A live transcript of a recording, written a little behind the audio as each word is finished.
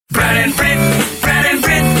Brad and Brit,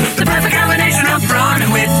 the perfect combination of brawn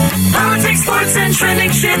and wit. Politics, sports, and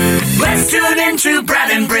trending shit. Let's tune into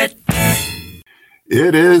Brad and Brit.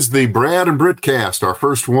 It is the Brad and Brit cast, our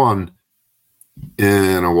first one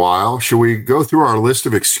in a while. Should we go through our list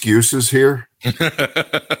of excuses here?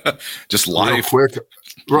 Just life. Real quick.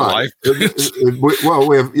 Right.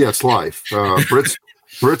 It's life.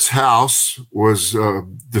 Brit's house was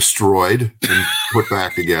destroyed and put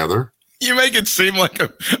back together. You make it seem like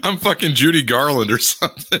I'm fucking Judy Garland or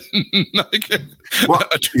something. Like a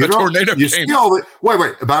tornado came.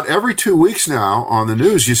 Wait. About every 2 weeks now on the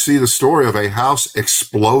news, you see the story of a house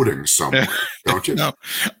exploding somewhere, don't you? No,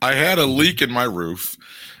 I had a leak in my roof.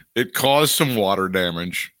 It caused some water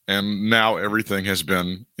damage, and now everything has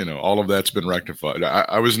been, all of that's been rectified.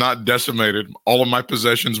 I was not decimated. All of my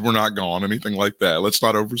possessions were not gone, anything like that. Let's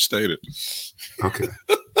not overstate it. Okay.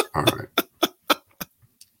 All right.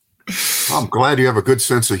 I'm glad you have a good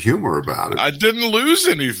sense of humor about it. I didn't lose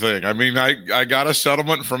anything. I mean, I got a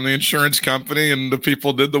settlement from the insurance company, and the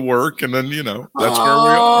people did the work, and then, that's where we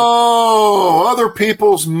are. Oh, other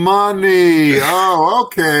people's money. Oh,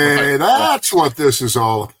 okay. That's what this is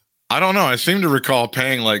all about. I don't know. I seem to recall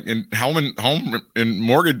paying like in home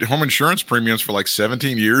insurance premiums for like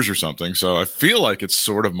 17 years or something. So I feel like it's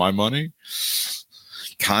sort of my money.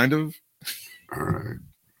 Kind of. All right.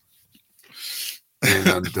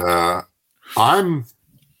 And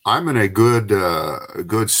I'm in a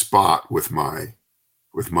good spot with my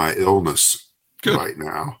illness right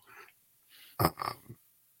now.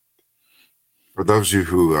 For those of you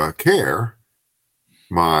who care,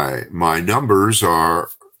 my numbers are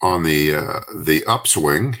on the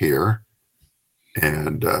upswing here,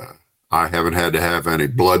 and I haven't had to have any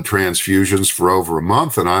blood transfusions for over a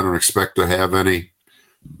month, and I don't expect to have any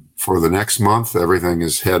for the next month. Everything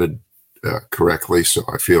is headed correctly, so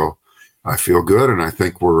I feel good, and I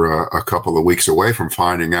think we're a couple of weeks away from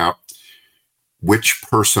finding out which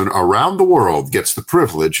person around the world gets the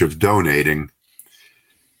privilege of donating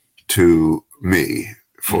to me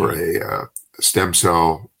for a stem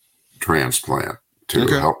cell transplant to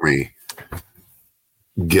help me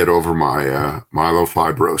get over my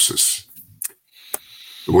myelofibrosis.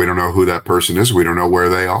 We don't know who that person is. We don't know where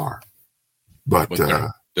they are, but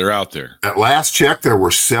they're out there. At last check, there were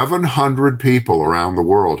 700 people around the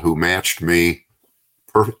world who matched me.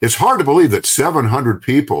 It's hard to believe that 700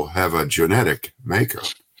 people have a genetic makeup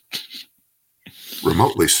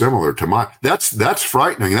remotely similar to mine. That's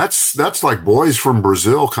frightening. That's like Boys from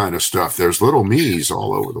Brazil kind of stuff. There's little me's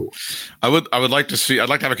all over the world. I'd like to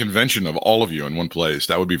have a convention of all of you in one place.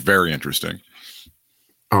 That would be very interesting.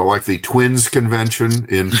 Oh, like the Twins convention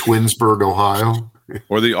in Twinsburg, Ohio.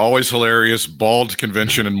 Or the always hilarious Bald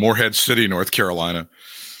convention in Morehead City, North Carolina.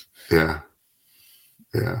 Yeah.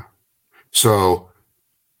 So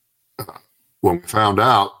when we found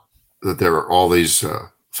out that there are all these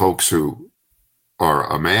folks who are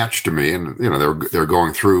a match to me, and they're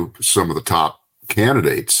going through some of the top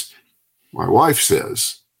candidates, my wife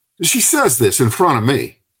says this in front of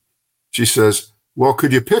me. She says, "Well,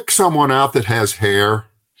 could you pick someone out that has hair?"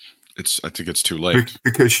 I think it's too late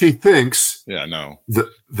because she thinks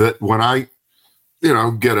that when I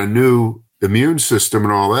get a new immune system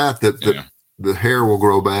and all that the hair will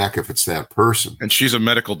grow back if it's that person. And she's a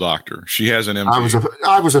medical doctor. She has an MD.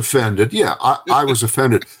 I was offended. Yeah, I was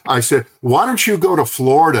offended. I said, why don't you go to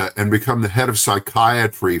Florida and become the head of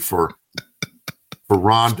psychiatry for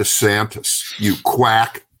Ron DeSantis, you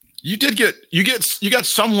quack? You got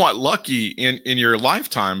somewhat lucky in your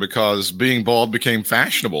lifetime because being bald became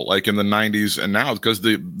fashionable, like in the 90s and now, because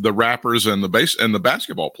the rappers and the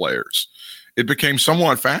basketball players, it became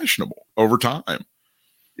somewhat fashionable over time.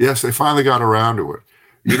 Yes, they finally got around to it.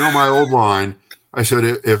 My old line, I said,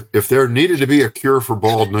 if there needed to be a cure for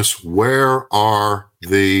baldness, where are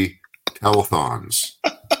the telethons?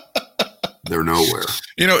 They're nowhere.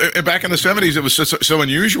 Back in the 70s, it was so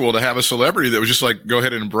unusual to have a celebrity that was just like, go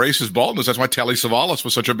ahead and embrace his baldness. That's why Telly Savalas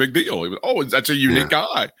was such a big deal. That's a unique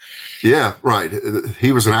guy. Yeah, right.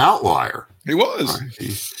 He was an outlier. He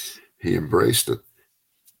was. He embraced it.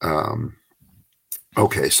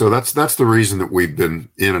 Okay, so that's the reason that we've been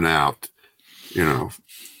in and out.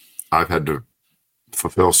 I've had to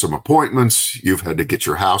fulfill some appointments. You've had to get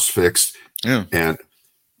your house fixed. Yeah. And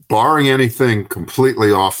barring anything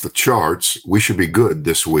completely off the charts, we should be good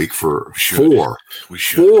this week for four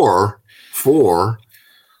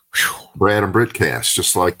Brad and Brit casts,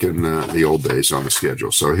 just like in the old days on the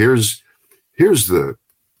schedule. So here's the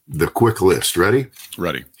quick list. Ready?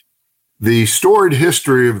 Ready. The storied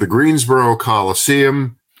history of the Greensboro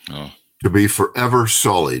Coliseum to be forever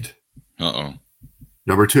sullied. Uh-oh.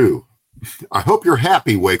 Number 2, I hope you're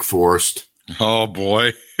happy, Wake Forest. Oh,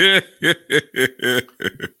 boy.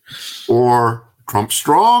 Or Trump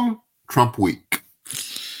strong, Trump weak.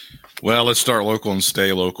 Well, let's start local and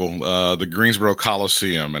stay local. The Greensboro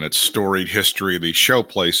Coliseum and its storied history, the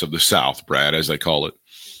showplace of the South, Brad, as they call it.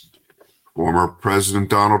 Former President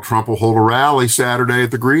Donald Trump will hold a rally Saturday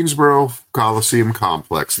at the Greensboro Coliseum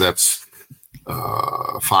complex. That's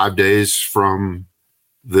 5 days from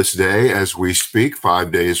this day as we speak,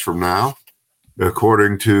 5 days from now.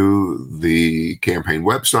 According to the campaign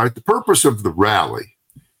website, the purpose of the rally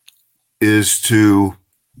is to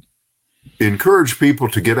encourage people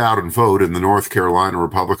to get out and vote in the North Carolina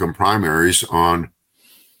Republican primaries on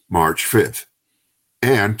March 5th,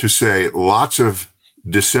 and to say lots of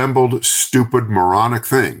dissembled, stupid, moronic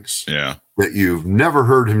things that you've never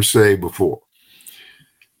heard him say before.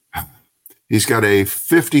 He's got a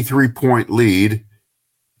 53-point lead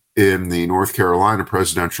in the North Carolina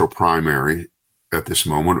presidential primary at this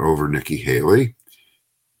moment over Nikki Haley.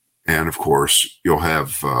 And of course, you'll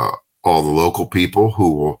have all the local people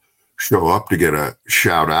who will show up to get a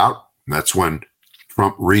shout out. That's when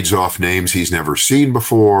Trump reads off names he's never seen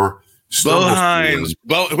before. Bo Hines.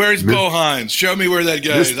 Where's Bo Hines? Show me where that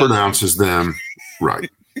guy is. Mispronounces them. Right.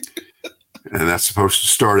 And that's supposed to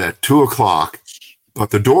start at 2:00, but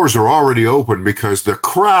the doors are already open because the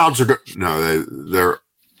crowds are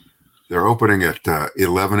they're opening at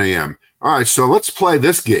 11 a.m. All right, so let's play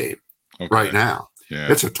this game right now.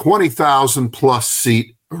 Yeah. It's a 20,000 plus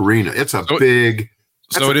seat arena. It's a big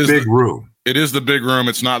room. It is the big room.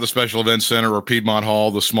 It's not the Special Events Center or Piedmont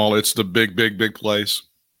Hall, the small. It's the big place.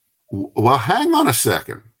 Well, hang on a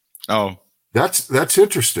second. Oh, that's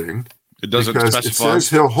interesting. It doesn't because specify. It says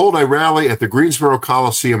he'll hold a rally at the Greensboro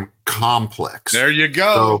Coliseum complex. There you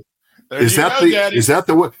go. So is that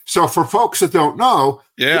the so for folks that don't know,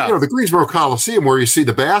 the Greensboro Coliseum where you see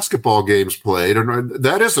the basketball games played, and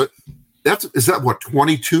is that what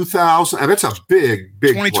 22,000? I mean, it's a big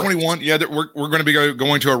 2021. place. Yeah, we're going to be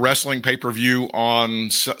going to a wrestling pay-per-view on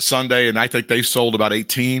Sunday, and I think they've sold about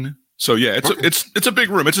 18. So yeah, it's a big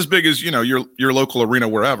room. It's as big as your local arena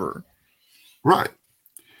wherever. Right.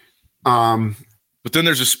 But then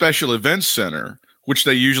there's a special events center, which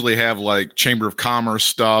they usually have like Chamber of Commerce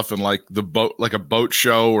stuff and like a boat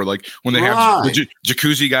show, or like when they have the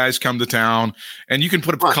jacuzzi guys come to town, and you can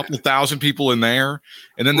put a couple of thousand people in there,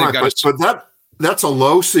 and then they've got. But that's a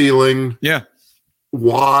low ceiling,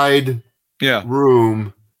 wide,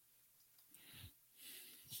 room.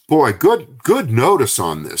 Boy, good notice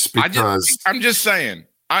on this, because I'm just saying.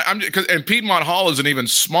 And Piedmont Hall is an even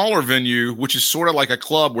smaller venue, which is sort of like a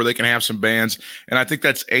club where they can have some bands. And I think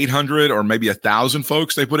that's 800 or maybe 1,000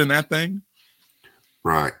 folks they put in that thing.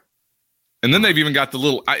 Right. And then they've even got the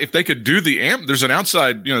little, if they could do there's an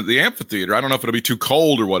outside, the amphitheater. I don't know if it'll be too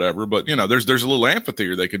cold or whatever, but there's a little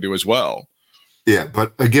amphitheater they could do as well. Yeah.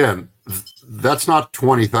 But again, that's not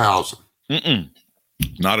 20,000.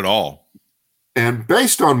 Not at all. And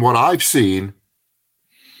based on what I've seen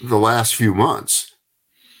the last few months,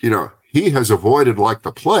 he has avoided like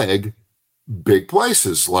the plague big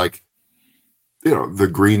places like, the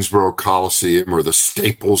Greensboro Coliseum or the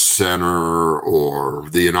Staples Center or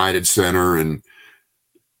the United Center, and,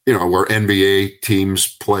 where NBA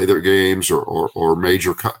teams play their games or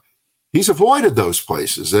major. He's avoided those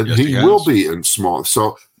places, and he will be in small.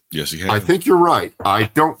 So yes, he has. I think you're right. I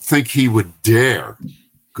don't think he would dare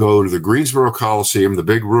go to the Greensboro Coliseum, the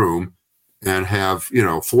big room, and have,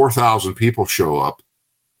 4,000 people show up.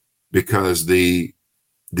 Because the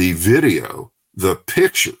video, the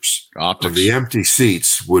pictures of the empty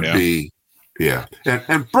seats would be,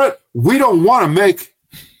 And Brett, we don't want to make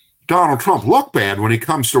Donald Trump look bad when he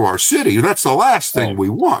comes to our city. That's the last thing we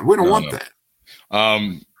want. We don't want that.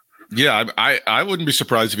 I wouldn't be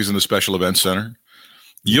surprised if he's in the Special Events Center.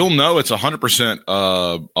 You'll know it's 100%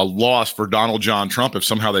 a loss for Donald John Trump if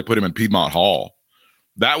somehow they put him in Piedmont Hall.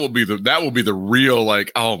 That will be the real,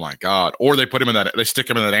 like, oh my God. Or they put him they stick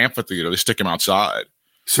him in that amphitheater. They stick him outside.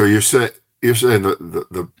 So you're saying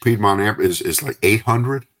the Piedmont amp is like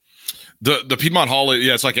 800? The Piedmont Hall,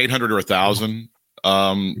 it's like 800 or 1,000.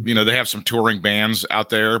 They have some touring bands out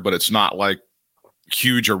there, but it's not like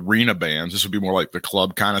huge arena bands. This would be more like the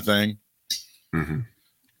club kind of thing. Mm-hmm.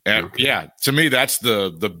 And to me, that's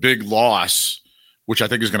the big loss, which I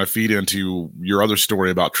think is going to feed into your other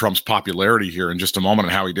story about Trump's popularity here in just a moment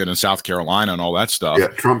and how he did in South Carolina and all that stuff. Yeah,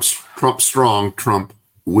 Trump strong, Trump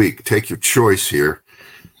weak. Take your choice here.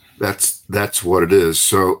 That's what it is.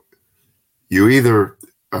 So you either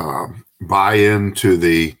buy into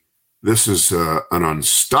this is an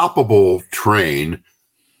unstoppable train.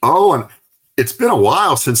 Oh, and it's been a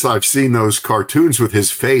while since I've seen those cartoons with his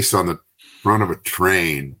face on the front of a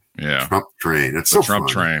train. Yeah. Trump train. It's The so Trump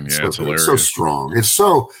funny. train. Yeah, it's hilarious. So strong. It's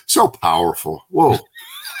so powerful. Whoa.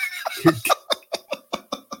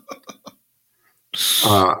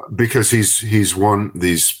 Because he's won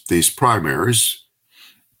these primaries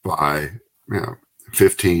by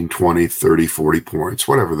 15, 20, 30, 40 points,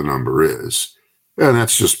 whatever the number is. And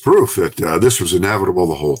that's just proof that this was inevitable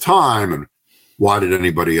the whole time. And why did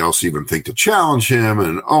anybody else even think to challenge him?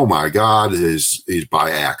 And oh my God, he's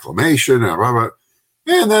by acclamation. And blah, blah.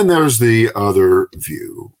 And then there's the other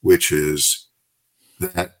view, which is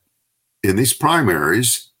that in these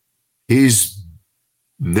primaries, he's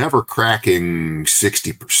never cracking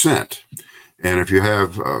 60%. And if you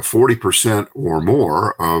have 40% or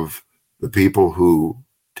more of the people who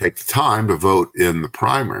take the time to vote in the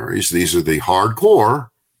primaries, these are the hardcore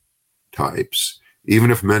types, even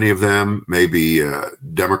if many of them may be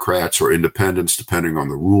Democrats or independents, depending on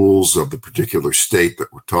the rules of the particular state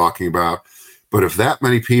that we're talking about. But if that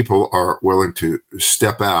many people are willing to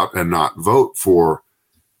step out and not vote for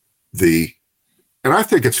and I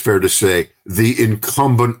think it's fair to say, the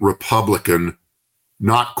incumbent Republican,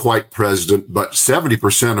 not quite president, but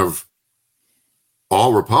 70% of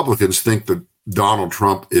all Republicans think that Donald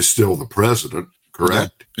Trump is still the president,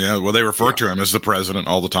 correct? Yeah, well, they refer to him as the president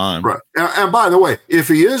all the time. Right. And by the way, if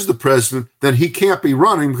he is the president, then he can't be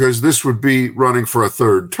running because this would be running for a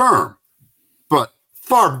third term. But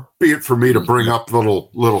far be it for me to bring up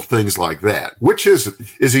little things like that. Which is it?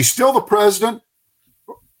 Is he still the president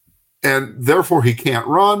and therefore he can't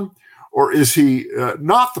run? Or is he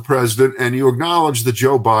not the president and you acknowledge that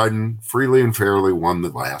Joe Biden freely and fairly won the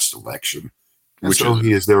last election? And so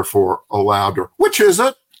he is therefore allowed to. Which is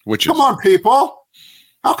it? Come on, people.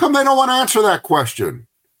 How come they don't want to answer that question?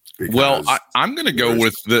 Well, I'm going to go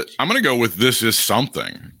with I'm going to go with this is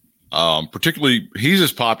something. Particularly, he's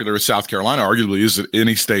as popular as South Carolina, arguably, as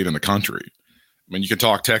any state in the country. I mean, you can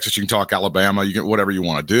talk Texas, you can talk Alabama, you can whatever you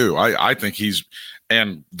want to do. I think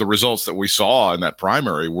and the results that we saw in that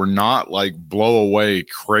primary were not like blow away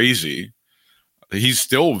crazy. He's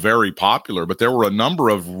still very popular, but there were a number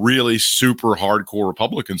of really super hardcore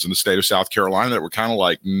Republicans in the state of South Carolina that were kind of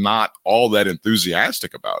like not all that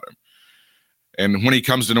enthusiastic about him. And when he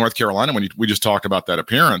comes to North Carolina, we just talked about that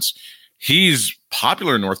appearance, he's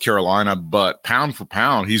popular in North Carolina, but pound for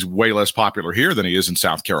pound, he's way less popular here than he is in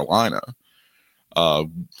South Carolina. Of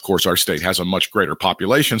course, our state has a much greater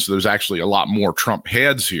population, so there's actually a lot more Trump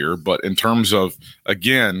heads here. But in terms of,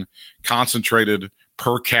 again, concentrated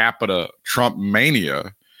per capita Trump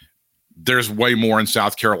mania, there's way more in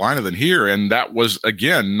South Carolina than here. And that was,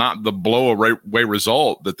 again, not the blow away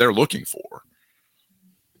result that they're looking for.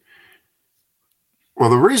 Well,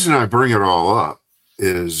 the reason I bring it all up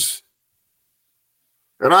is,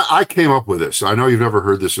 and I came up with this. I know you've never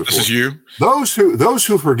heard this before. This is you? Those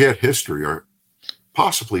who forget history are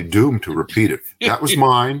possibly doomed to repeat it. That was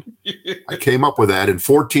mine. I came up with that in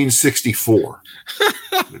 1464.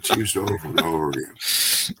 It's used over and over again.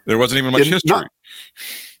 There wasn't even much history.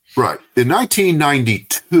 Right. In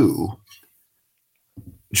 1992,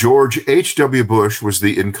 George H.W. Bush was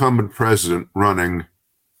the incumbent president running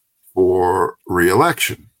for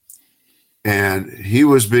re-election. And he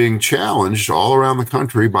was being challenged all around the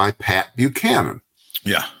country by Pat Buchanan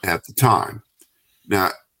at the time.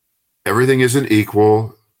 Now, everything isn't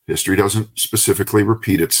equal. History doesn't specifically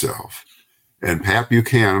repeat itself. And Pat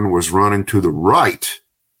Buchanan was running to the right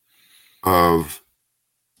of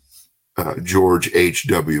George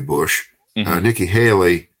H.W. Bush. Nikki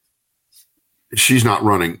Haley, she's not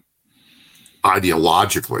running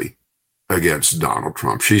ideologically against Donald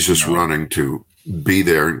Trump. She's just running to be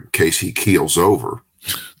there in case he keels over.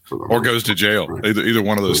 Or goes to jail. Right? Either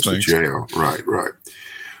one of those things. To jail. Right.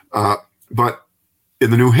 But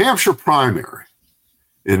in the New Hampshire primary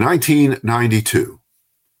in 1992,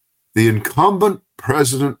 the incumbent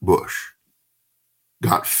President Bush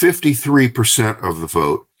got 53% of the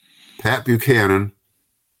vote. Pat Buchanan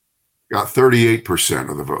got 38%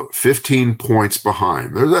 of the vote, 15 points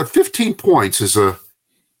behind. That 15 points is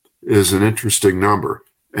an interesting number.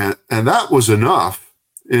 And that was enough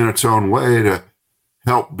in its own way to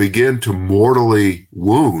help begin to mortally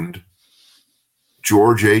wound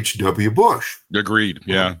George H.W. Bush. Agreed.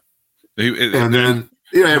 Yeah. Then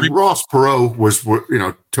Ross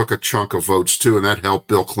Perot took a chunk of votes too, and that helped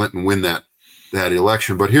Bill Clinton win that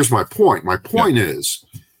election. But here's my point. My point is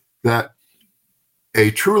that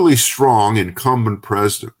a truly strong incumbent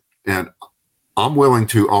president, and I'm willing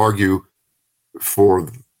to argue for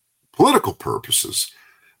political purposes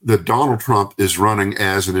that Donald Trump is running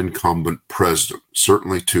as an incumbent president,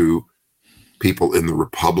 certainly to people in the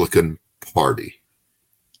Republican Party.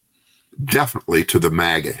 definitely to the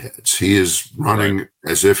MAGA heads. He is running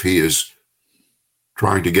as if he is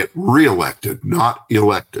trying to get reelected, not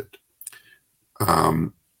elected.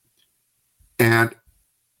 And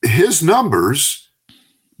his numbers,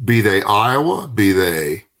 be they Iowa, be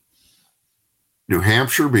they New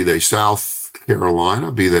Hampshire, be they South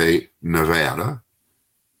Carolina, be they Nevada,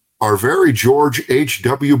 are very George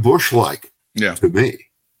H.W. Bush-like to me.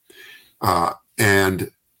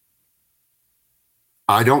 And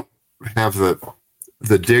I don't have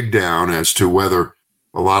the dig down as to whether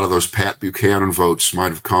a lot of those Pat Buchanan votes might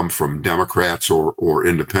have come from Democrats or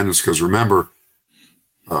independents, because remember,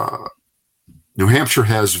 New Hampshire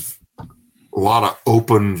has a lot of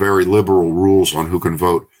open, very liberal rules on who can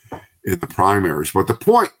vote in the primaries. But the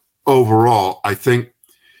point overall, I think,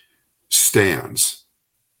 stands.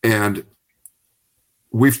 And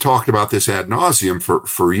we've talked about this ad nauseum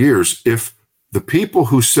for years. If the people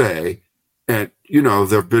who say, and, there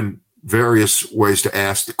have been various ways to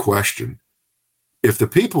ask the question, if the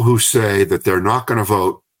people who say that they're not going to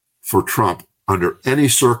vote for Trump under any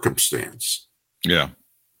circumstance,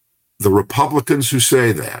 the Republicans who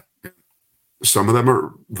say that, some of them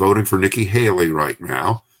are voting for Nikki Haley right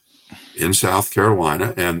now in South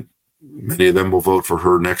Carolina, and many of them will vote for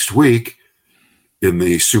her next week in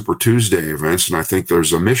the Super Tuesday events. And I think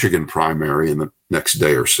there's a Michigan primary in the next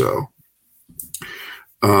day or so.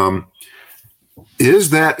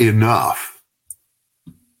 Is that enough?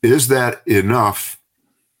 Is that enough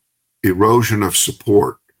erosion of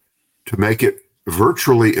support to make it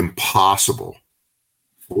virtually impossible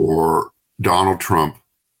for Donald Trump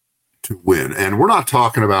to win? And we're not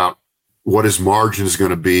talking about what his margin is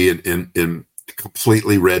going to be in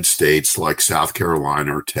completely red states like South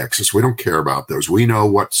Carolina or Texas. We don't care about those. We know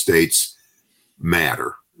what states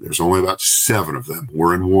matter. There's only about 7 of them.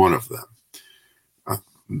 We're in one of them.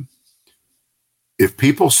 If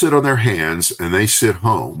people sit on their hands and they sit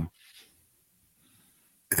home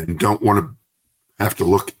and don't want to have to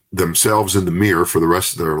look themselves in the mirror for the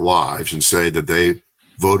rest of their lives and say that they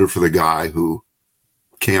voted for the guy who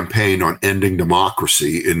campaigned on ending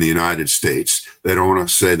democracy in the United States, they don't want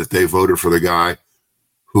to say that they voted for the guy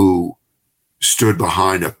who stood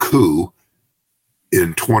behind a coup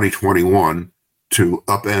in 2021 to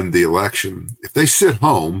upend the election. If they sit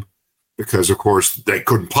home, because, of course, they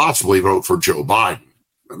couldn't possibly vote for Joe Biden,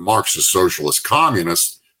 a Marxist, socialist,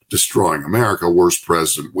 communist, destroying America, worst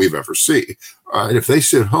president we've ever seen. If they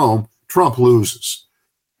sit home, Trump loses.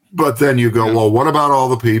 But then you go, well, what about all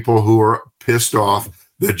the people who are pissed off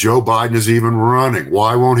that Joe Biden is even running?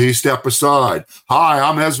 Why won't he step aside? Hi,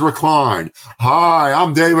 I'm Ezra Klein. Hi,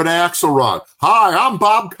 I'm David Axelrod. Hi, I'm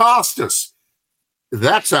Bob Costas.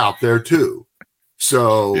 That's out there, too.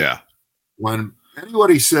 So when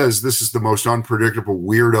anybody says this is the most unpredictable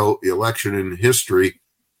weirdo election in history,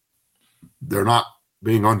 they're not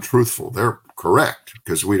being untruthful. They're correct,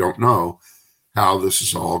 because we don't know how this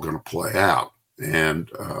is all going to play out. And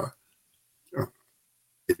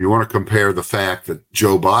if you want to compare the fact that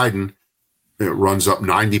Joe Biden runs up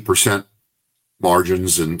 90%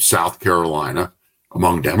 margins in South Carolina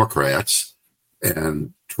among Democrats,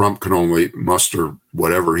 and Trump can only muster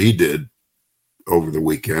whatever he did over the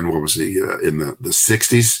weekend. What was he in the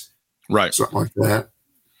 60s? Right. Something like that.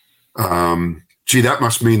 That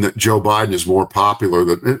must mean that Joe Biden is more popular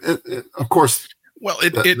than, of course. Well,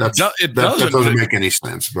 that doesn't make any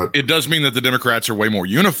sense, but it does mean that the Democrats are way more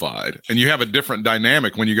unified, and you have a different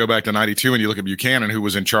dynamic when you go back to 92 and you look at Buchanan, who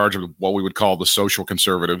was in charge of what we would call the social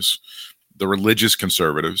conservatives, the religious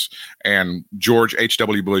conservatives, and George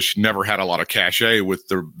H.W. Bush never had a lot of cachet with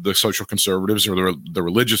the social conservatives or the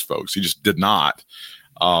religious folks. He just did not.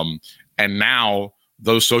 And now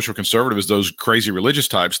those social conservatives, those crazy religious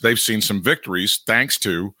types, they've seen some victories thanks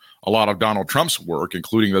to a lot of Donald Trump's work,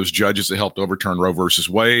 including those judges that helped overturn Roe versus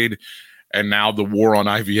Wade, and now the war on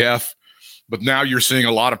IVF. But now you're seeing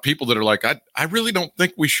a lot of people that are like, I really don't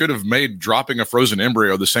think we should have made dropping a frozen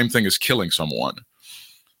embryo the same thing as killing someone.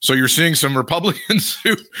 So you're seeing some Republicans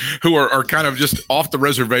who are kind of just off the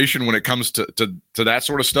reservation when it comes to that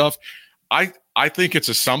sort of stuff. I think it's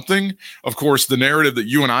a something. Of course, the narrative that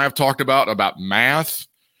you and I have talked about math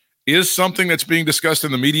is something that's being discussed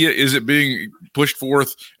in the media. Is it being pushed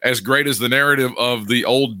forth as great as the narrative of the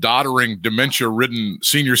old doddering, dementia-ridden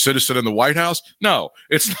senior citizen in the White House? No,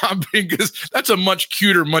 it's not being, because that's a much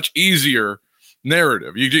cuter, much easier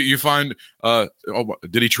narrative. You find,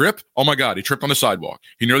 did he trip? Oh my God, he tripped on the sidewalk.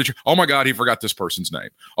 He nearly tripped. Oh my God, he forgot this person's name.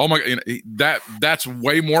 Oh my, that's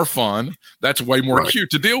way more fun. That's way more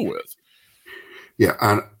cute to deal with. Yeah,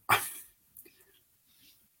 and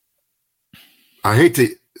I hate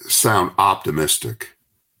to sound optimistic,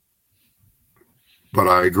 But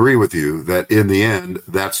I agree with you that in the end,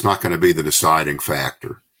 that's not going to be the deciding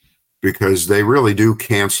factor, because they really do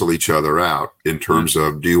cancel each other out in terms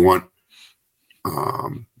of, do you want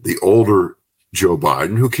the older Joe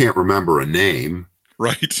Biden, who can't remember a name,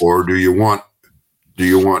 right, or do you want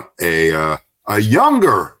a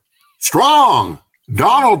younger, strong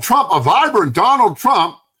Donald Trump, a vibrant Donald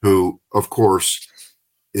Trump, who, of course,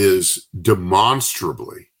 is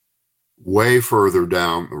demonstrably way further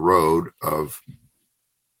down the road of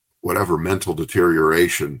whatever mental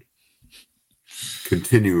deterioration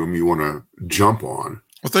continuum you want to jump on.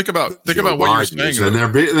 Well, think about what you're saying. And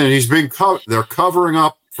they're covering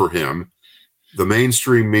up for him. The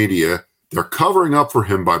mainstream media, they're covering up for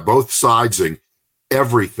him by both sidesing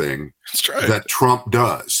everything that Trump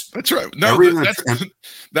does. That's right. No,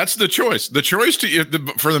 that's the choice. The choice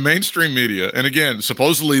for the mainstream media, and again,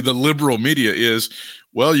 supposedly the liberal media, is,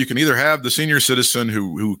 well, you can either have the senior citizen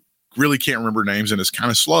who really can't remember names and is kind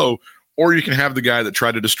of slow, or you can have the guy that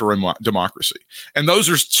tried to destroy democracy. And those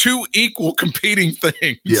are two equal competing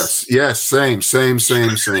things. Yes, same. It's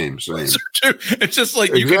just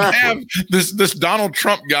like you can have this Donald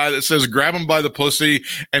Trump guy that says grab him by the pussy,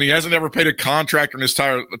 and he hasn't ever paid a contractor in his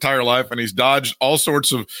entire life, and he's dodged all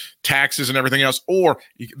sorts of taxes and everything else, or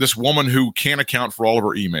this woman who can't account for all of her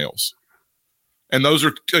emails. And those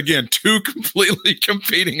are, again, two completely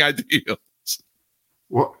competing ideals.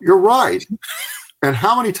 Well, you're right. And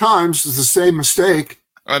how many times does the same mistake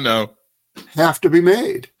have to be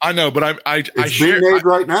made? I know, but it's being made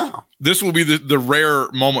right now. This will be the rare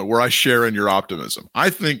moment where I share in your optimism.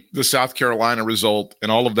 I think the South Carolina result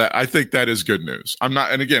and all of that, I think that is good news. I'm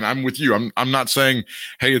with you. I'm not saying,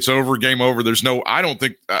 hey, it's over, game over. I don't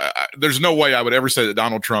think there's no way I would ever say that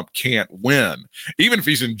Donald Trump can't win, even if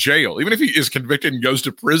he's in jail, even if he is convicted and goes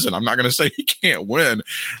to prison. I'm not going to say he can't win,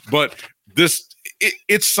 but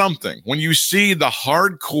it's something when you see the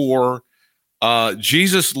hardcore,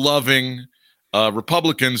 Jesus-loving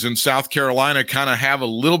Republicans in South Carolina kind of have a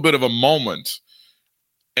little bit of a moment,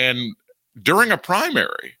 and during a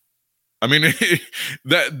primary. I mean,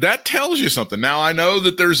 that tells you something. Now, I know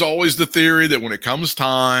that there's always the theory that when it comes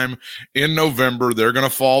time in November, they're going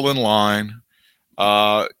to fall in line.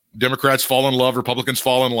 Democrats fall in love, Republicans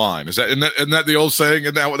fall in line. Isn't that the old saying?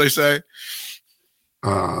 Isn't that what they say?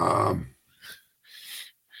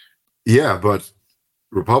 Yeah, but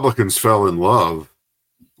Republicans fell in love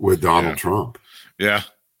with Donald Trump. Yeah.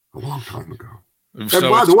 A long time ago. And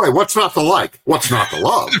by the way, what's not to like? What's not to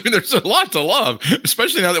love? I mean, there's a lot to love,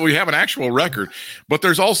 especially now that we have an actual record. But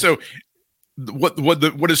there's also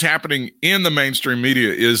what is happening in the mainstream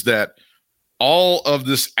media is that all of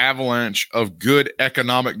this avalanche of good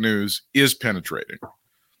economic news is penetrating.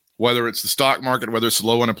 Whether it's the stock market, whether it's the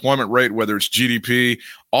low unemployment rate, whether it's GDP,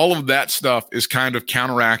 all of that stuff is kind of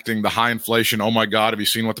counteracting the high inflation. Oh my God, have you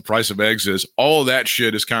seen what the price of eggs is? All of that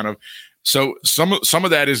shit is kind of, so some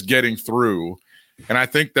of that is getting through. And I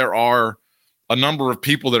think there are a number of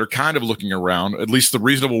people that are kind of looking around, at least the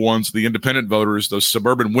reasonable ones, the independent voters, those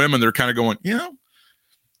suburban women, they're kind of going,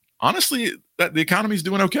 honestly, that the economy's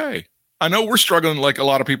doing okay. I know we're struggling like a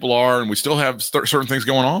lot of people are, and we still have certain things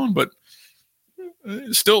going on, but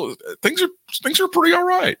still things are pretty all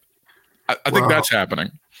right. I think that's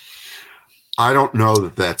happening. I don't know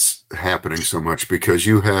that that's happening so much because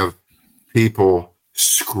you have people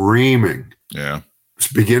screaming,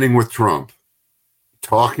 beginning with Trump,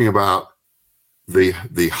 talking about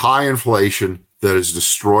the high inflation that has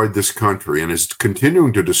destroyed this country and is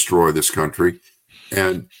continuing to destroy this country,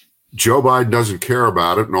 and Joe Biden doesn't care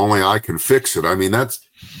about it, and only I can fix it. I mean, that's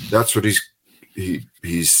what he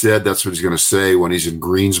said. That's what he's going to say when he's in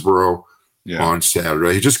Greensboro on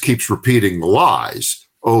Saturday. He just keeps repeating the lies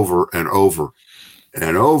over and over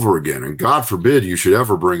and over again. And God forbid you should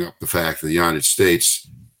ever bring up the fact that the United States,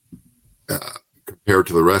 compared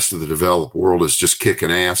to the rest of the developed world, is just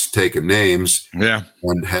kicking ass, taking names,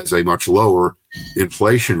 and has a much lower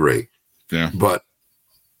inflation rate. Yeah. But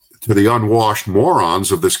to the unwashed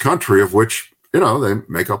morons of this country, of which, they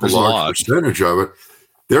make up a large percentage of it,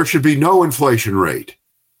 there should be no inflation rate.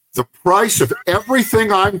 The price of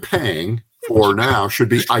everything I'm paying for now should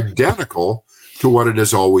be identical to what it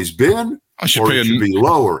has always been, or it should be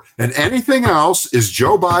lower. And anything else is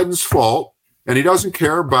Joe Biden's fault, and he doesn't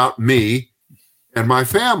care about me and my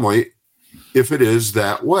family if it is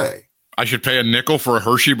that way. I should pay a nickel for a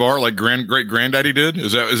Hershey bar like great granddaddy did?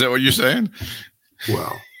 Is that what you're saying?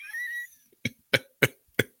 Well,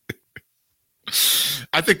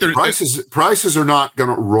 I think prices are not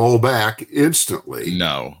going to roll back instantly.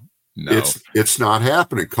 No. It's not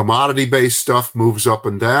happening. Commodity based stuff moves up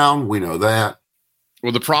and down. We know that.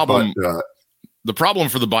 Well, the problem, the problem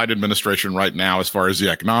for the Biden administration right now, as far as the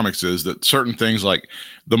economics, is that certain things like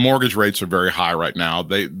the mortgage rates are very high right now.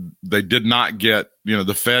 They did not get,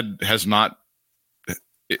 the Fed has not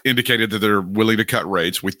indicated that they're willing to cut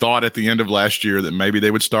rates. We thought at the end of last year that maybe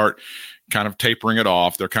they would start kind of tapering it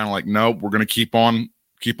off. They're kind of like, nope, we're going to keep on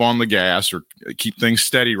the gas or keep things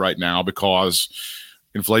steady right now because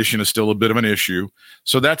inflation is still a bit of an issue.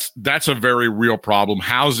 So that's a very real problem.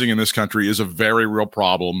 Housing in this country is a very real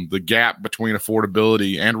problem. The gap between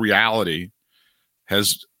affordability and reality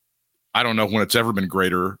has, I don't know when it's ever been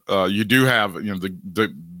greater. You do have,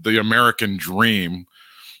 the American dream,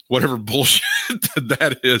 whatever bullshit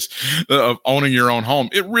that is, of owning your own home.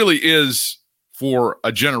 It really is, for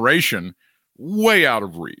a generation, way out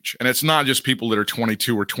of reach. And it's not just people that are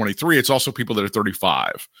 22 or 23. It's also people that are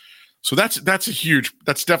 35. So that's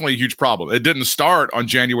definitely a huge problem. It didn't start on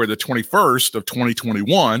January the 21st of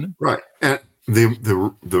 2021. Right. And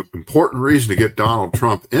the important reason to get Donald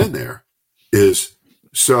Trump in there is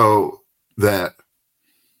so that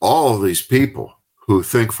all of these people who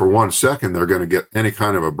think for 1 second they're going to get any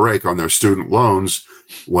kind of a break on their student loans,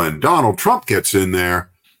 when Donald Trump gets in there,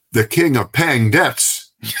 the king of paying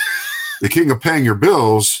debts, the king of paying your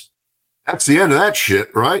bills, that's the end of that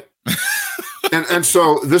shit, right? And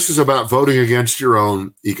so this is about voting against your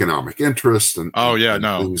own economic interest and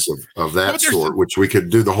things of that sort, which we could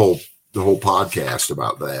do the whole podcast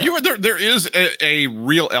about that. There is a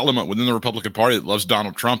real element within the Republican Party that loves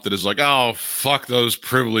Donald Trump that is like, oh, fuck those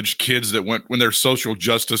privileged kids that went when their social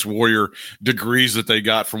justice warrior degrees that they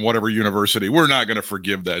got from whatever university. We're not going to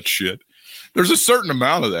forgive that shit. There's a certain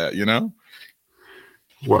amount of that,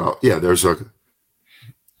 Well, yeah, there's a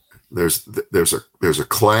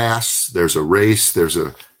class, there's a race, there's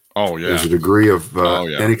a degree of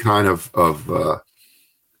any kind of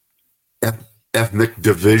ethnic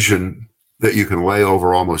division that you can lay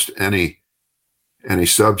over almost any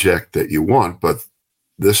subject that you want. But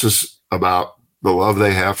this is about the love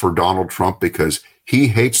they have for Donald Trump because he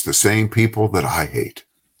hates the same people that I hate.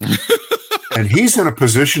 And he's in a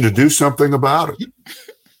position to do something about it.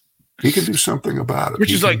 He can do something about it.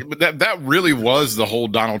 Which is like, that really was the whole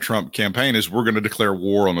Donald Trump campaign, is we're going to declare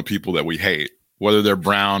war on the people that we hate, whether they're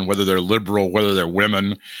brown, whether they're liberal, whether they're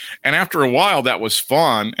women. And after a while, that was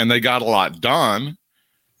fun and they got a lot done.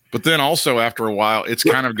 But then also after a while, it's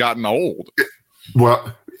kind of gotten old.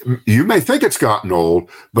 Well, you may think it's gotten old,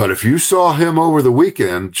 but if you saw him over the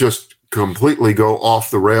weekend just completely go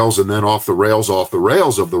off the rails and then off the rails of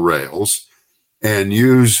the rails and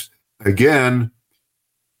use, again,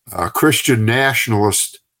 Christian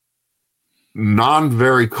nationalist,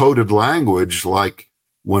 non-very coded language, like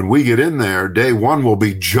when we get in there, day one will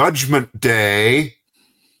be Judgment Day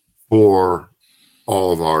for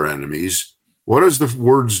all of our enemies. What does the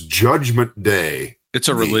words Judgment Day It's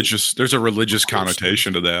a religious, there's a religious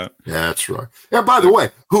connotation to that. That's right. Yeah, by the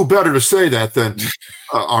way, who better to say that than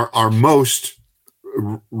our most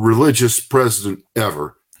religious president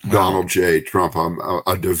ever, Donald J. Trump. I'm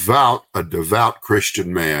a devout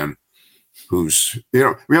Christian man who's,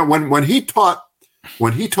 when he taught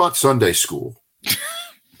Sunday school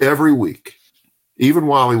every week, even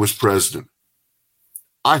while he was president,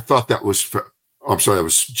 I thought that was, I'm sorry, that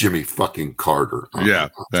was Jimmy fucking Carter.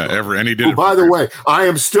 And he did. Oh, by the way, I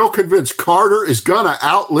am still convinced Carter is going to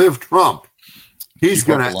outlive Trump. He's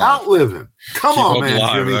going to outlive him. Come on, man.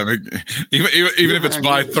 Jimmy. I mean, even if it's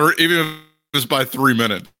by 3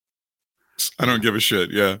 minutes, I don't give a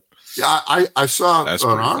shit. Yeah. I saw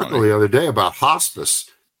an article the other day about hospice,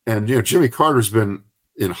 and Jimmy Carter's been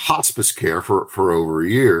in hospice care for over a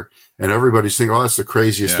year, and everybody's thinking, "Oh, that's the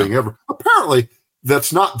craziest thing ever." Apparently,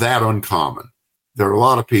 that's not that uncommon. There are a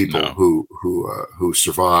lot of people who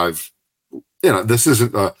survive. This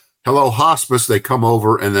isn't a hello hospice. They come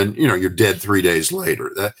over and then you're dead 3 days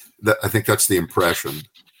later. That I think that's the impression.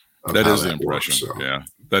 That is the impression. Works, so. Yeah,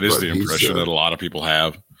 that is the impression that a lot of people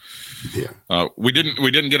have. Yeah, we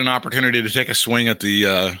didn't get an opportunity to take a swing at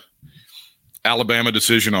the Alabama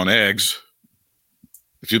decision on eggs.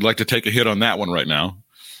 If you'd like to take a hit on that one right now.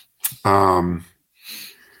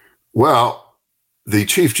 Well, the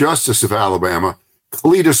Chief Justice of Alabama,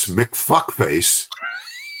 Cletus McFuckface.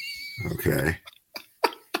 Okay.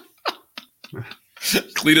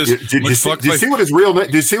 Cletus. Did you see what his real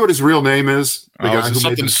name? Do you see what his real name is?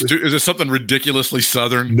 Is it something ridiculously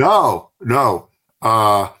Southern? No.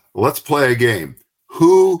 Let's play a game.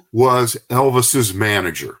 Who was Elvis's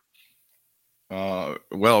manager? Well,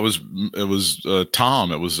 it was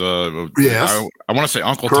Tom. It was yes. I want to say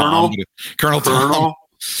Uncle Colonel, Tom. Colonel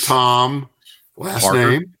Tom. Last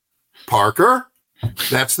Parker. Name Parker.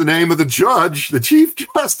 That's the name of the judge, the Chief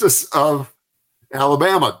Justice of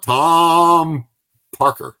Alabama, Tom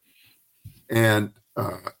Parker. And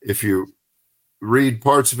if you read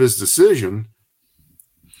parts of his decision,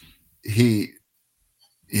 he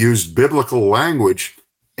used biblical language,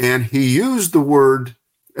 and he used the word,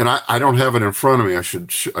 and I don't have it in front of me. I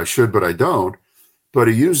should, but I don't. But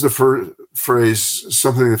he used the phrase,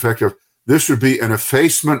 something to the effect of, this would be an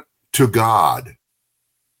effacement to God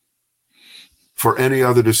for any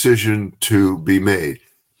other decision to be made.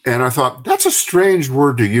 And I thought, that's a strange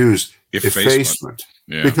word to use, effacement.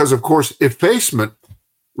 Yeah. Because, of course, effacement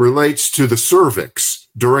relates to the cervix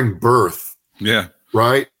during birth. Yeah.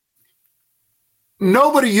 Right?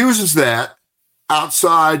 Nobody uses that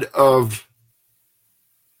outside of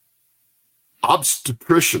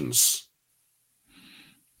obstetricians,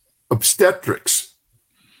 obstetrics,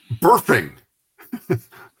 birthing.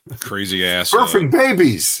 Crazy ass. Birthing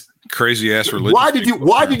babies. Crazy ass religion.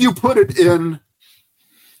 Why did you put it in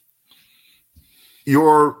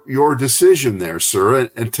your decision there, sir?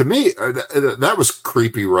 And to me, that was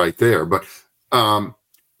creepy right there. But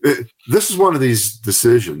this is one of these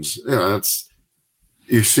decisions. You know,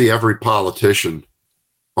 you see every politician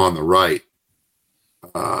on the right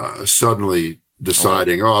suddenly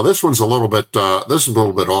deciding, this one's a little bit off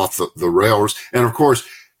the rails. And of course,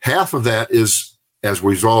 half of that is, as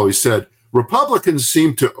we've always said, Republicans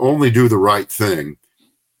seem to only do the right thing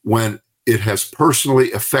when it has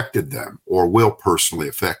personally affected them or will personally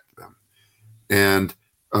affect them. And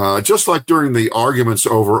just like during the arguments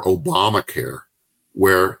over Obamacare,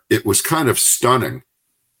 where it was kind of stunning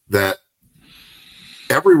that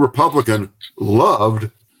every Republican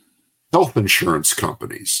loved health insurance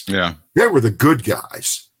companies. Yeah. They were the good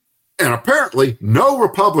guys. And apparently no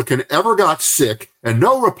Republican ever got sick and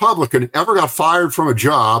no Republican ever got fired from a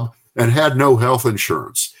job and had no health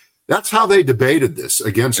insurance. That's how they debated this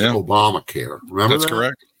against Obamacare. Remember That's that?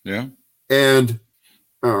 correct. Yeah. And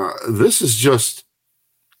this is just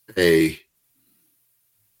a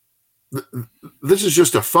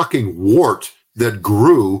fucking wart that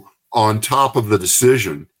grew on top of the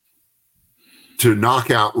decision to knock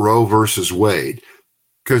out Roe versus Wade,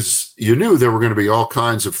 because you knew there were going to be all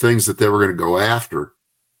kinds of things that they were going to go after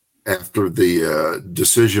the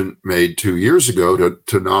decision made 2 years ago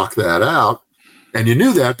to knock that out. And you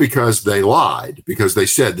knew that because they lied, because they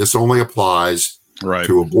said this only applies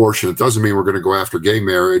to abortion. It doesn't mean we're going to go after gay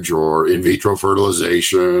marriage or in vitro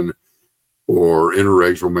fertilization or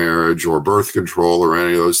interracial marriage or birth control or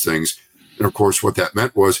any of those things. And of course, what that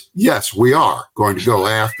meant was, yes, we are going to go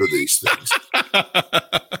after these things.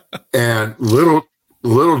 And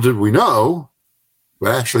little did we know,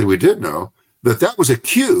 but actually we did know, that was a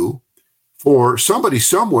cue for somebody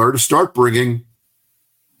somewhere to start bringing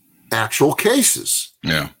actual cases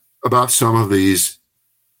about some of these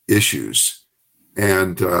issues.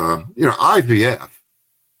 And, IVF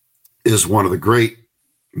is one of the great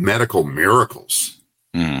medical miracles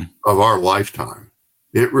of our lifetime.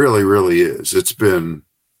 It really, really is. It's been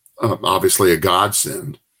obviously a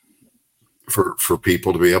godsend for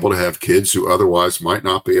people to be able to have kids who otherwise might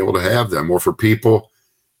not be able to have them, or for people,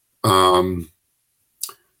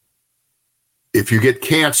 if you get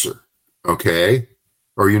cancer, okay,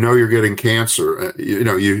 or you're getting cancer,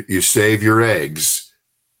 you save your eggs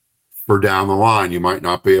for down the line. You might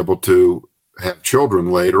not be able to have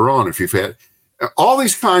children later on if you've had all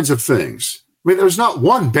these kinds of things. I mean, there's not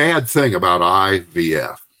one bad thing about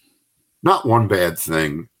IVF, not one bad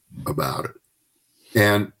thing about it.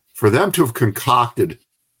 And for them to have concocted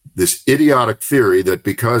this idiotic theory that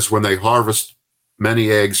because when they harvest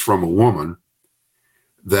many eggs from a woman,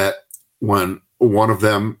 that when one of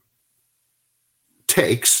them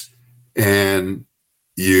takes and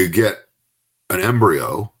you get an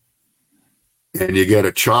embryo and you get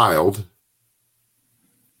a child,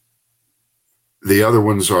 the other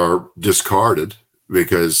ones are discarded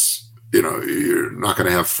because, you're not going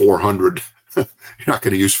to have 400, you're not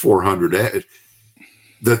going to use 400 eggs,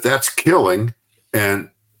 that's killing, and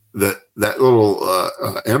that little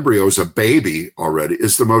embryo is a baby already,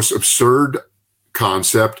 is the most absurd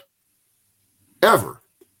concept ever.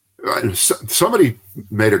 Somebody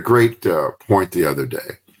made a great point the other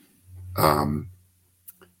day.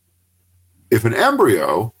 If an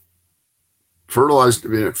embryo, fertilized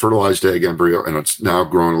egg embryo, and it's now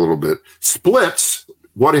grown a little bit, splits,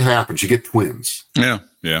 what happens? You get twins. Yeah.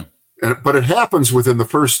 But it happens within the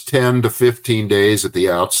first 10 to 15 days at the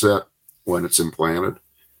outset when it's implanted.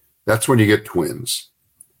 That's when you get twins.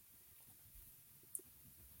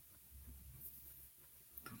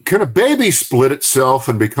 Can a baby split itself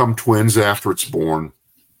and become twins after it's born?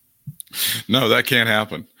 No, that can't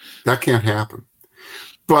happen. That can't happen.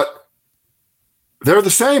 But they're the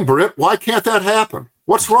same, Britt. Why can't that happen?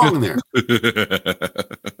 What's wrong there?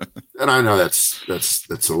 And I know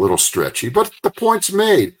that's a little stretchy, but the point's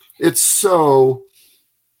made. It's so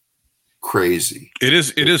crazy. It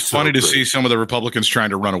is funny to see some of the Republicans trying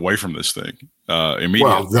to run away from this thing immediately.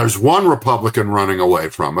 Well, there's one Republican running away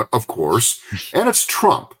from it, of course, and it's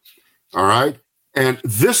Trump. All right. And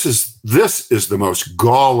this is the most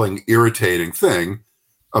galling, irritating thing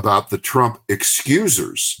about the Trump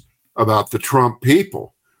excusers, about the Trump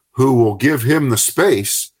people who will give him the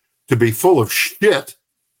space to be full of shit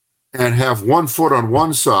and have 1 foot on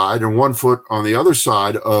one side and 1 foot on the other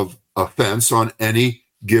side of a fence on any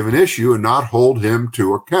given issue and not hold him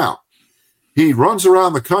to account. He runs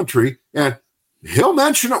around the country and he'll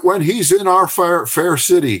mention it when he's in our fair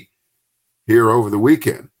city here over the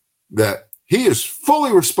weekend, that he is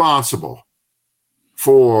fully responsible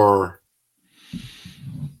for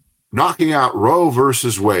knocking out Roe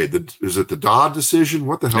versus Wade. Is it the Dodd decision?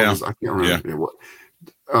 What the hell is, I can't remember.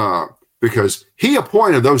 Yeah. Because he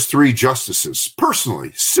appointed those 3 justices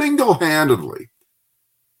personally, single-handedly.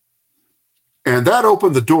 And that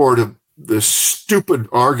opened the door to this stupid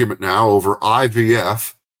argument now over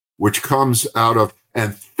IVF, which comes out of,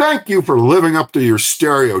 and thank you for living up to your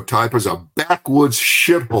stereotype as a backwoods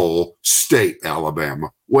shithole state,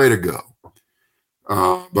 Alabama. Way to go.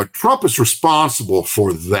 But Trump is responsible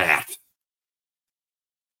for that.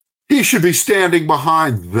 He should be standing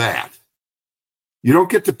behind that. You don't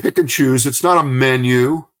get to pick and choose. It's not a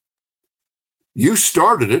menu. You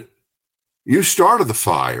started it. You started the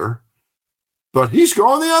fire. But he's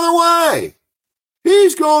going the other way.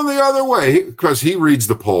 He's going the other way because he reads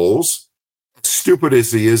the polls. Stupid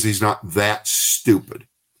as he is, he's not that stupid.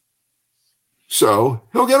 So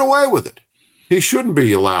he'll get away with it. He shouldn't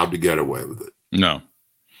be allowed to get away with it. No.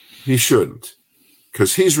 He shouldn't,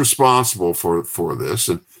 because he's responsible for this,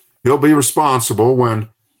 and he'll be responsible when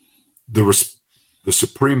the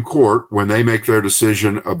Supreme Court, when they make their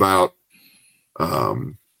decision about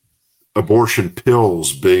abortion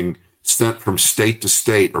pills being sent from state to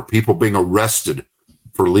state, or people being arrested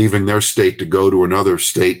for leaving their state to go to another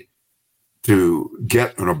state to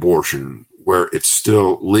get an abortion where it's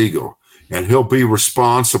still legal. And he'll be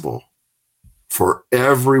responsible for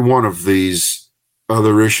every one of these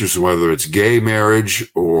other issues, whether it's gay marriage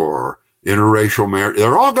or interracial marriage.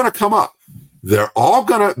 They're all going to come up. They're all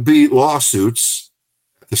going to be lawsuits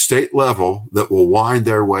at the state level that will wind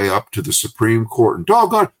their way up to the Supreme Court. And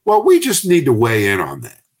doggone, well, we just need to weigh in on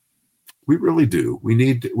that. We really do. We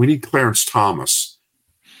need Clarence Thomas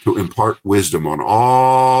to impart wisdom on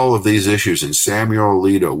all of these issues, and Samuel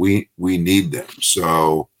Alito. We need them.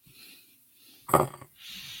 So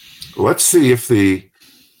let's see if the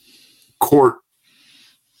court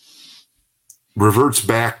reverts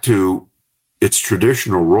back to its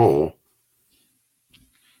traditional role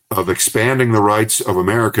of expanding the rights of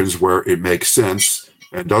Americans where it makes sense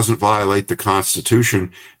and doesn't violate the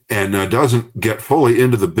Constitution, and doesn't get fully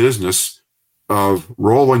into the business of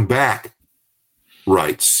rolling back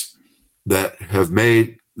rights that have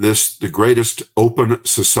made this the greatest open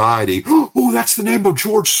society. Oh, that's the name of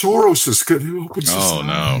George Soros's good open society.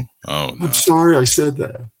 Oh, no. I'm sorry I said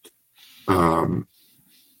that.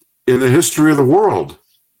 In the history of the world.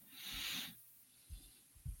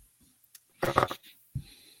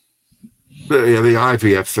 The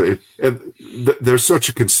IVF, there's such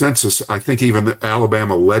a consensus. I think even the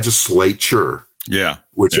Alabama legislature,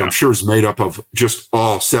 which I'm sure is made up of just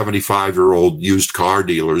all 75-year-old used car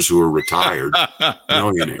dealers who are retired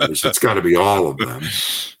millionaires. It's got to be all of them.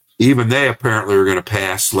 Even they apparently are going to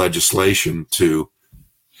pass legislation to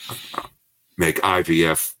make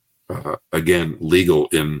IVF again legal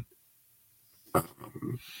in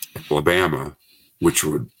Alabama, which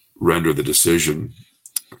would render the decision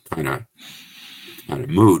kind of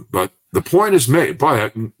moot. But the point is made.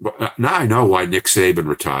 But now I know why Nick Saban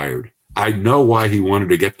retired. I know why he wanted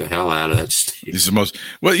to get the hell out of that state. He's the most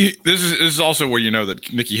this is also where you know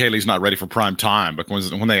that Nikki Haley's not ready for prime time.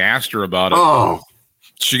 Because when they asked her about it,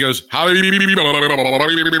 she goes, "How?"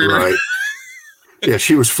 Right. Yeah,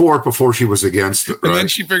 she was for it before she was against it. Right? And then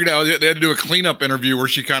she figured out they had to do a cleanup interview where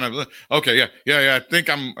she kind of, I think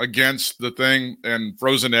I'm against the thing, and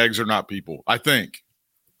frozen eggs are not people. I think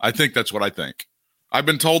that's what I think. I've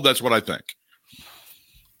been told that's what I think.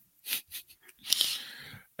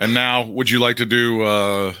 And now, would you like to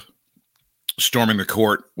do storming the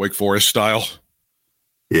court, Wake Forest style?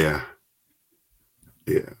 Yeah.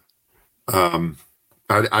 I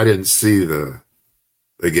didn't see the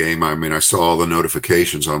game. I mean, I saw all the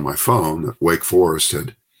notifications on my phone that Wake Forest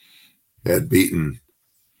had beaten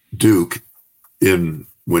Duke in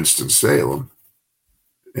Winston-Salem,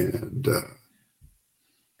 and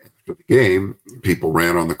after the game, people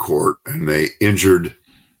ran on the court and they injured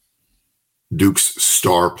Duke's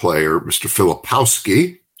star player, Mr.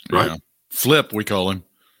 Filipowski, right? Yeah. Flip, we call him.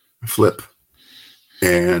 Flip.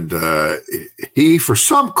 And he, for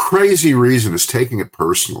some crazy reason, is taking it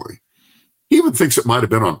personally. He even thinks it might have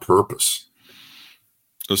been on purpose.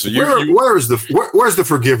 So where's the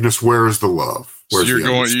forgiveness? Where is the love? So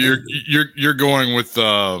you're going with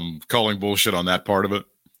calling bullshit on that part of it.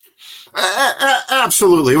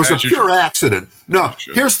 Absolutely, it was a pure accident. No,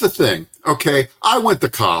 here's the thing. Okay, I went to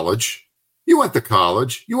college. You went to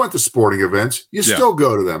college. You went to sporting events. You still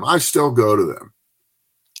go to them. I still go to them.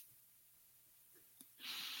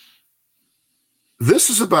 This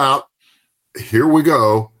is about. Here we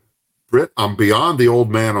go, Britt. I'm beyond the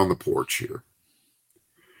old man on the porch here.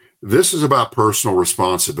 This is about personal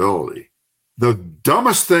responsibility. The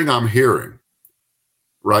dumbest thing I'm hearing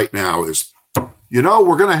right now is, we're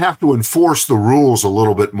going to have to enforce the rules a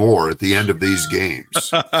little bit more at the end of these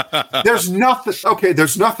games. There's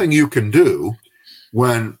nothing you can do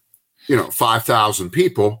when, 5,000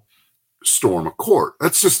 people storm a court.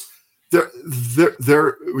 That's just, you're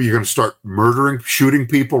going to start shooting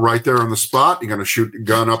people right there on the spot. You're going to shoot a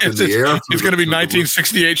gun up in the air. It's going to be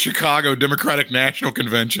 1968 Chicago Democratic National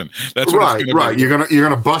Convention. That's what it's right. You're going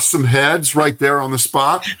to bust some heads right there on the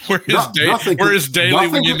spot. Where is Daley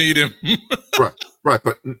when you need him? Right.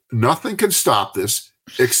 But nothing can stop this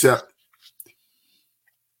except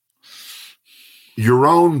your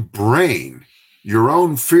own brain, your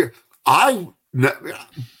own fear.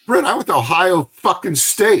 Brent, I went to Ohio fucking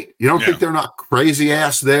State. You don't think they're not crazy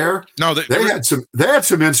ass there? No, they had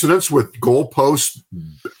some incidents with goalposts.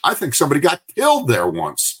 I think somebody got killed there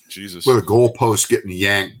once. Jesus, with a goalpost getting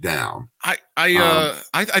yanked down. I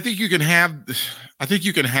think you can have. I think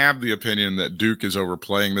you can have the opinion that Duke is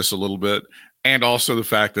overplaying this a little bit, and also the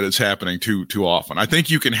fact that it's happening too often. I think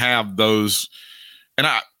you can have those, and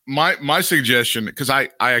My suggestion, because I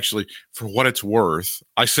actually, for what it's worth,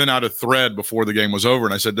 I sent out a thread before the game was over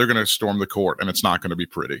and I said, they're going to storm the court and it's not going to be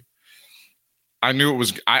pretty. I knew it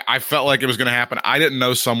was, I felt like it was going to happen. I didn't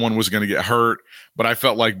know someone was going to get hurt, but I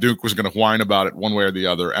felt like Duke was going to whine about it one way or the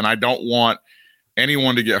other. And I don't want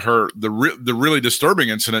anyone to get hurt. The really disturbing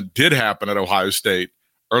incident did happen at Ohio State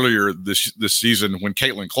earlier this season when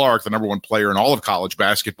Caitlin Clark, the number one player in all of college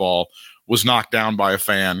basketball, was knocked down by a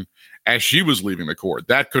fan as she was leaving the court.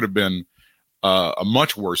 That could have been a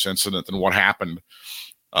much worse incident than what happened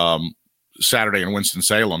Saturday in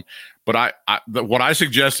Winston-Salem. But what I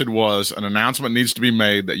suggested was an announcement needs to be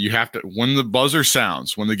made that you have to, when the buzzer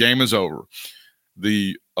sounds, when the game is over,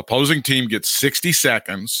 the opposing team gets 60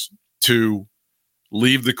 seconds to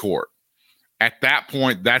leave the court. At that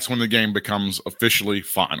point, that's when the game becomes officially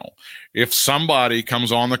final. If somebody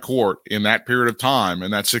comes on the court in that period of time, in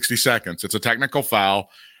that 60 seconds, it's a technical foul,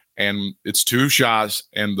 and it's 2 shots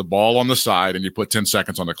and the ball on the side, and you put 10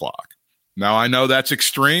 seconds on the clock. Now, I know that's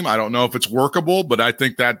extreme. I don't know if it's workable, but I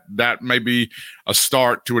think that may be a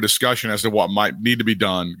start to a discussion as to what might need to be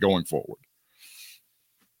done going forward.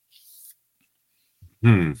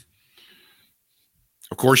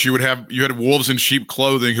 Of course, you had wolves in sheep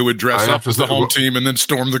clothing who would dress up as the home team and then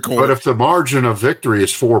storm the court. But if the margin of victory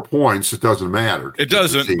is 4 points, it doesn't matter. It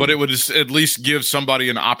doesn't, but it would at least give somebody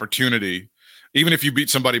an opportunity. Even if you beat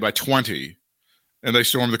somebody by 20 and they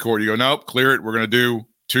storm the court, you go, nope, clear it. We're going to do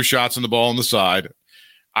 2 shots on the ball on the side.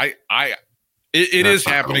 It is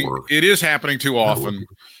happening. It is happening too often,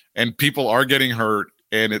 and people are getting hurt.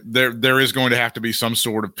 And there is going to have to be some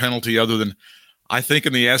sort of penalty other than, I think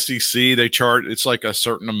in the SEC, they charge, it's like a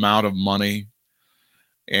certain amount of money.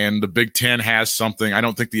 And the Big Ten has something. I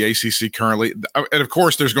don't think the ACC currently, and of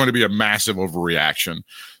course, there's going to be a massive overreaction.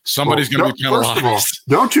 Somebody's going to be penalized. First of all,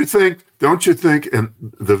 don't you think, and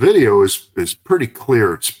the video is pretty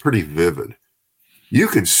clear. It's pretty vivid. You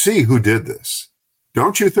can see who did this.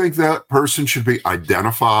 Don't you think that person should be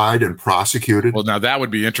identified and prosecuted? Well, now that would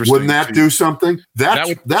be interesting. Wouldn't that do something?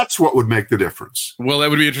 That's what would make the difference. Well, that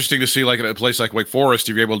would be interesting to see, like at a place like Wake Forest,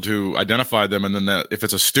 if you're able to identify them, and then if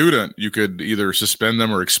it's a student, you could either suspend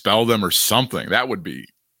them or expel them or something. That would be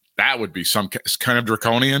some kind of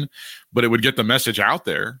draconian, but it would get the message out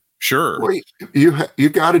there. Sure. Well, you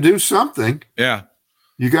got to do something. Yeah.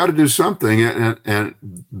 You got to do something. And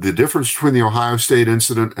the difference between the Ohio State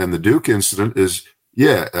incident and the Duke incident is,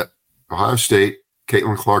 at Ohio State,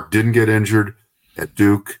 Caitlin Clark didn't get injured. At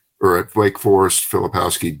Duke or at Wake Forest,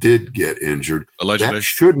 Filipowski did get injured. Allegedly. That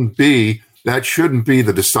shouldn't be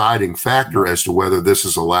the deciding factor as to whether this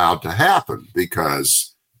is allowed to happen,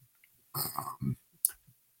 because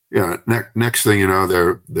next thing you know,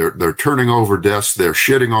 they're turning over desks, they're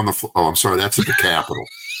shitting on the floor. Oh, I'm sorry, that's at the Capitol.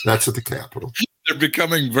 That's at the Capitol. They're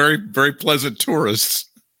becoming very, very pleasant tourists.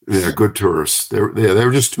 Yeah, good tourists. They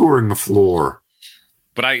were just touring the floor.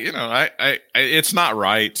 But it's not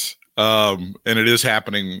right. And it is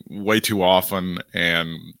happening way too often.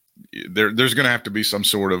 And there's going to have to be some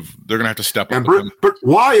sort of, they're going to have to step up. But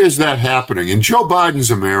why is that happening in Joe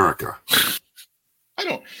Biden's America?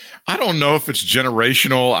 I don't know if it's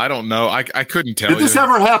generational. I don't know. I couldn't tell you. Did this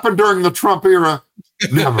ever happen during the Trump era?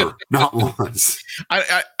 Never, not once.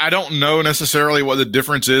 I don't know necessarily what the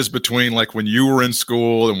difference is between like when you were in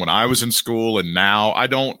school and when I was in school and now.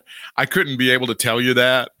 I couldn't be able to tell you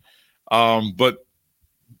that. But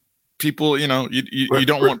people, you don't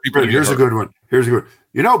want people. Here's a good one.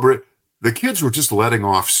 Britt, the kids were just letting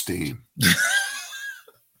off steam.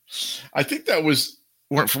 I think that was,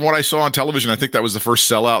 from what I saw on television, I think that was the first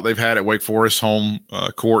sellout they've had at Wake Forest home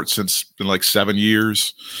court since in like 7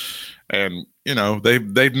 years. And,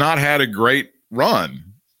 they've not had a great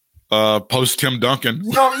run post Tim Duncan.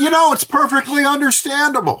 No, it's perfectly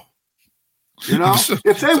understandable.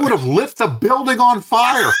 If they would have lit the building on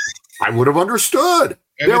fire, I would have understood.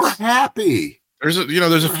 They were happy. There's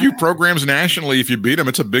a few programs nationally. If you beat them,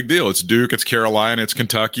 it's a big deal. It's Duke, it's Carolina, it's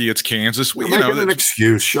Kentucky, it's Kansas. You're making an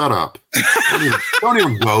excuse. Shut up. Don't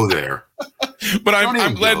even go there. But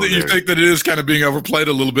I'm glad that you think that it is kind of being overplayed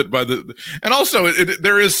a little bit and also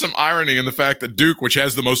there is some irony in the fact that Duke, which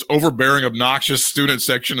has the most overbearing, obnoxious student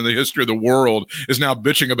section in the history of the world, is now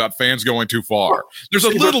bitching about fans going too far. There's a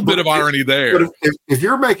little bit of irony there. But if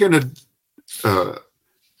you're making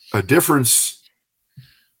a difference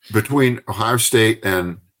between Ohio State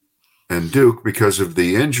and Duke because of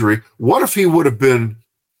the injury, what if he would have been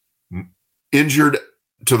injured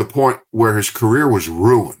to the point where his career was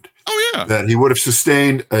ruined? Oh yeah, that he would have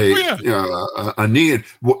sustained a knee.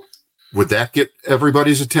 Would that get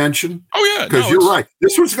everybody's attention? Oh yeah, because you're right.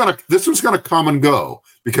 This was gonna come and go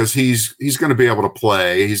because he's going to be able to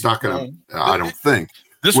play. He's not going to. I don't think.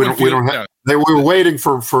 We don't have. They were waiting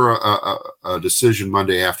for a decision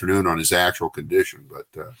Monday afternoon on his actual condition, but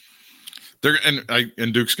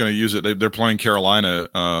and Duke's going to use it. They're playing Carolina,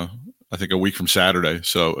 I think a week from Saturday.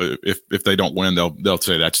 So if they don't win, they'll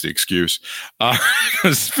say that's the excuse.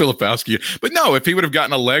 Filipowski. But no, if he would have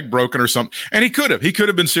gotten a leg broken or something, and he could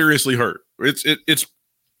have been seriously hurt. It's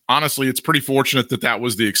honestly, it's pretty fortunate that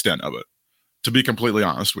was the extent of it. To be completely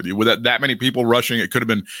honest with you, with that many people rushing, it could have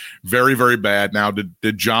been very, very bad. Now, did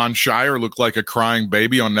John Shire look like a crying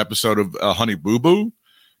baby on an episode of Honey Boo Boo,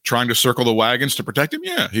 trying to circle the wagons to protect him?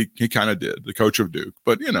 Yeah, he kind of did, the coach of Duke.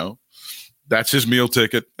 But, that's his meal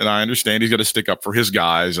ticket, and I understand he's got to stick up for his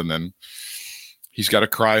guys, and then he's got to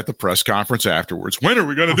cry at the press conference afterwards. When are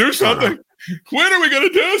we going to do something? When are we going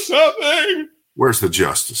to do something? Where's the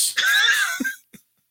justice?